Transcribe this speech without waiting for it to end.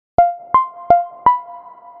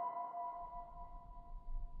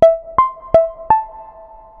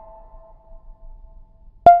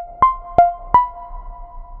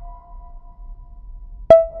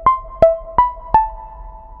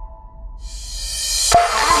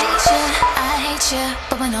you,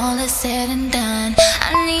 but when all is said and done,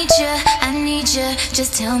 I need you,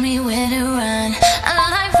 just tell me where to run. A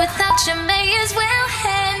life without you may as well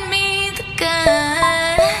hand me the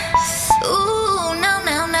gun. Ooh, no,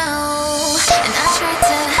 no, no. And I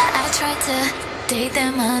tried to date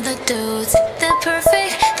them other dudes. They're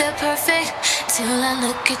perfect, till I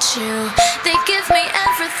look at you. They give me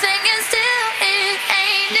everything and still it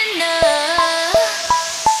ain't enough.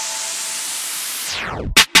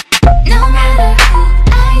 No matter who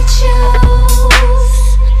I choose,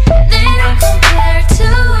 they don't compare to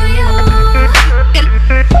you.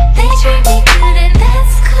 They treat me good and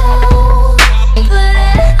that's cool,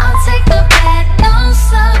 but I'll take the bad, no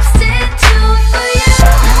substitute for you. No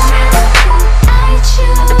matter who I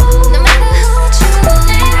choose, no matter who choose,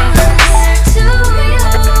 they don't compare to you.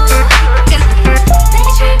 They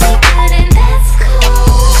treat me good and that's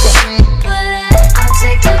cool, but I'll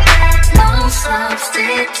take the bad, no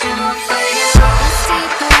substitute for you.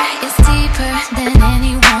 It's deeper than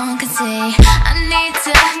anyone can see. I need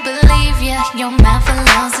to believe you, you're my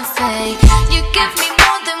philosophy. You give me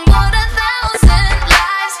more than what 1,000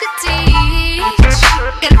 lives could teach.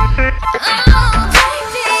 Oh,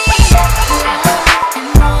 baby, love and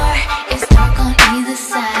more is dark on either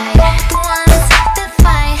side. The ones that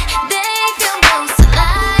fight, they feel most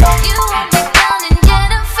alive. You hold me down and yet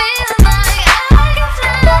I feel like I can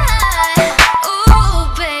fly.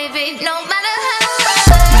 Ooh, baby, no matter how.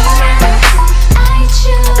 I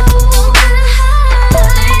choose, no matter how.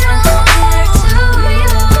 They don't compare to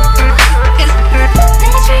you.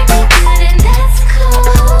 They treat me good and that's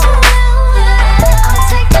cool, but I'll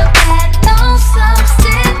take the bad, no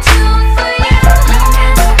substitute for you. No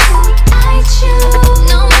matter who I choose,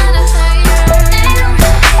 no matter how they don't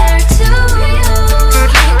compare to you.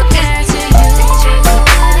 Can't compare to you. They treat me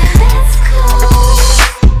good and that's cool,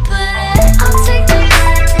 but I'll take the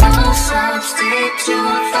bad, no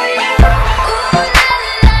substitute for you. Ooh, na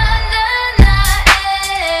na na na,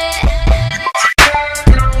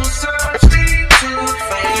 No substitute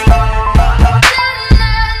for you. No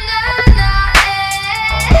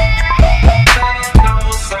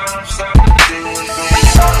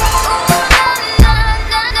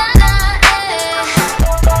substitute for you.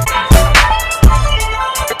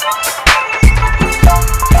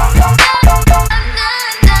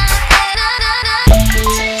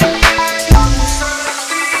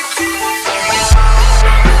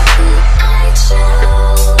 I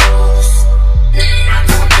choose, they don't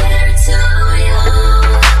compare to you.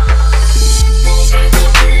 They treat me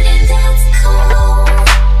good and that's cool.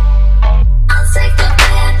 I'll take the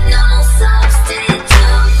bad, no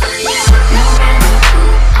substitute for you. No matter who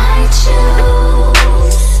I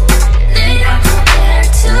choose, they don't compare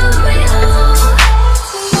to you.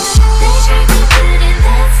 They treat me good and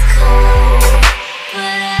that's cool,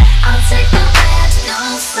 but I'll take the bad, no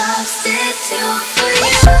substitute for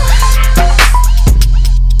you.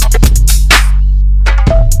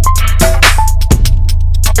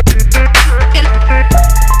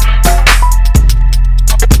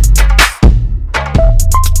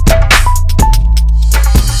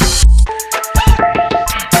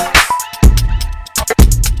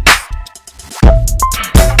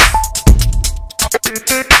 Thank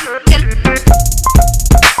you.